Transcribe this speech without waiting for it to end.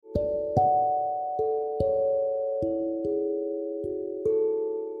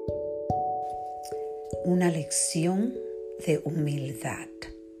Una lección de humildad.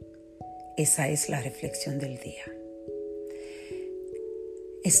 Esa es la reflexión del día.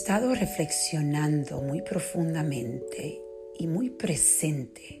 He estado reflexionando muy profundamente y muy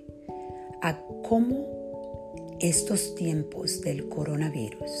presente a cómo estos tiempos del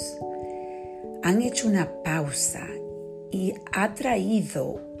coronavirus han hecho una pausa y ha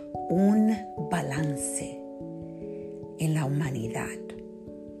traído un balance en la humanidad.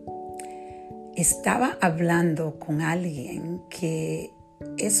 Estaba hablando con alguien que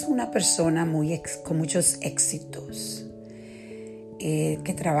es una persona con muchos éxitos,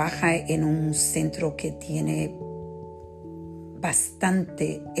 que trabaja en un centro que tiene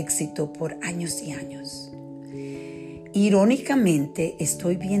bastante éxito por años y años. Irónicamente,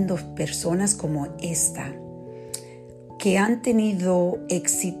 estoy viendo personas como esta que han tenido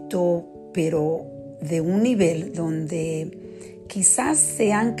éxito, pero de un nivel donde quizás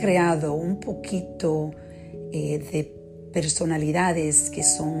se han creado un poquito de personalidades que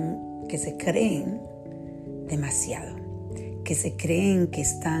se creen demasiado, que se creen que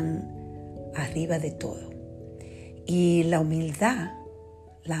están arriba de todo. Y la humildad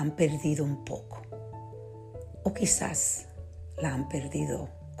la han perdido un poco, o quizás la han perdido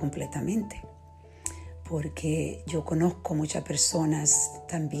completamente. Porque yo conozco muchas personas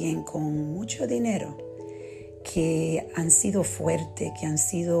también con mucho dinero que han sido fuertes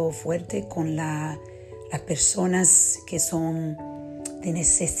con las personas que son de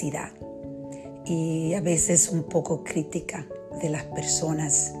necesidad, y a veces un poco crítica de las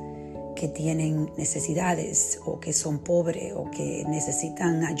personas que tienen necesidades o que son pobres o que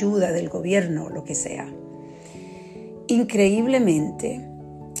necesitan ayuda del gobierno, lo que sea. Increíblemente,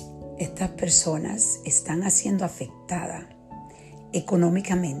 estas personas están siendo afectadas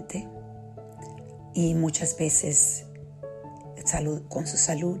económicamente y muchas veces con su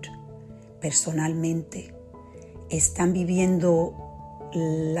salud, personalmente. Están viviendo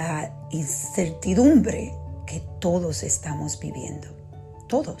la incertidumbre que todos estamos viviendo.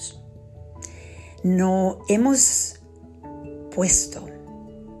 Todos. No hemos puesto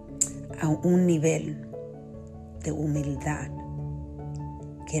a un nivel de humildad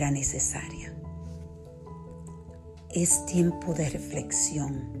que era necesaria. Es tiempo de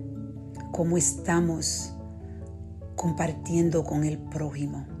reflexión. Cómo estamos compartiendo con el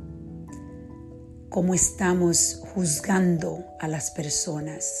prójimo, cómo estamos juzgando a las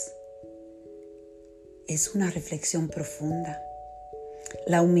personas. Es una reflexión profunda.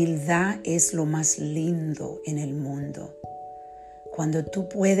 La humildad es lo más lindo en el mundo. Cuando tú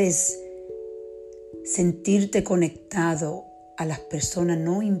puedes sentirte conectado a las personas,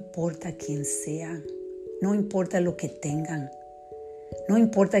 no importa quién sean, no importa lo que tengan, no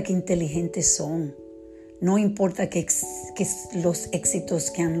importa qué inteligentes son, no importa que los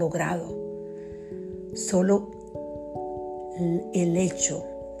éxitos que han logrado, solo el hecho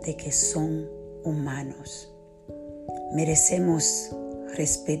de que son humanos. Merecemos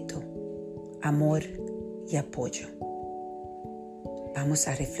respeto, amor y apoyo. Vamos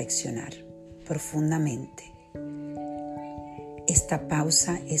a reflexionar profundamente. Esta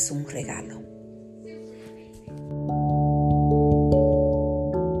pausa es un regalo.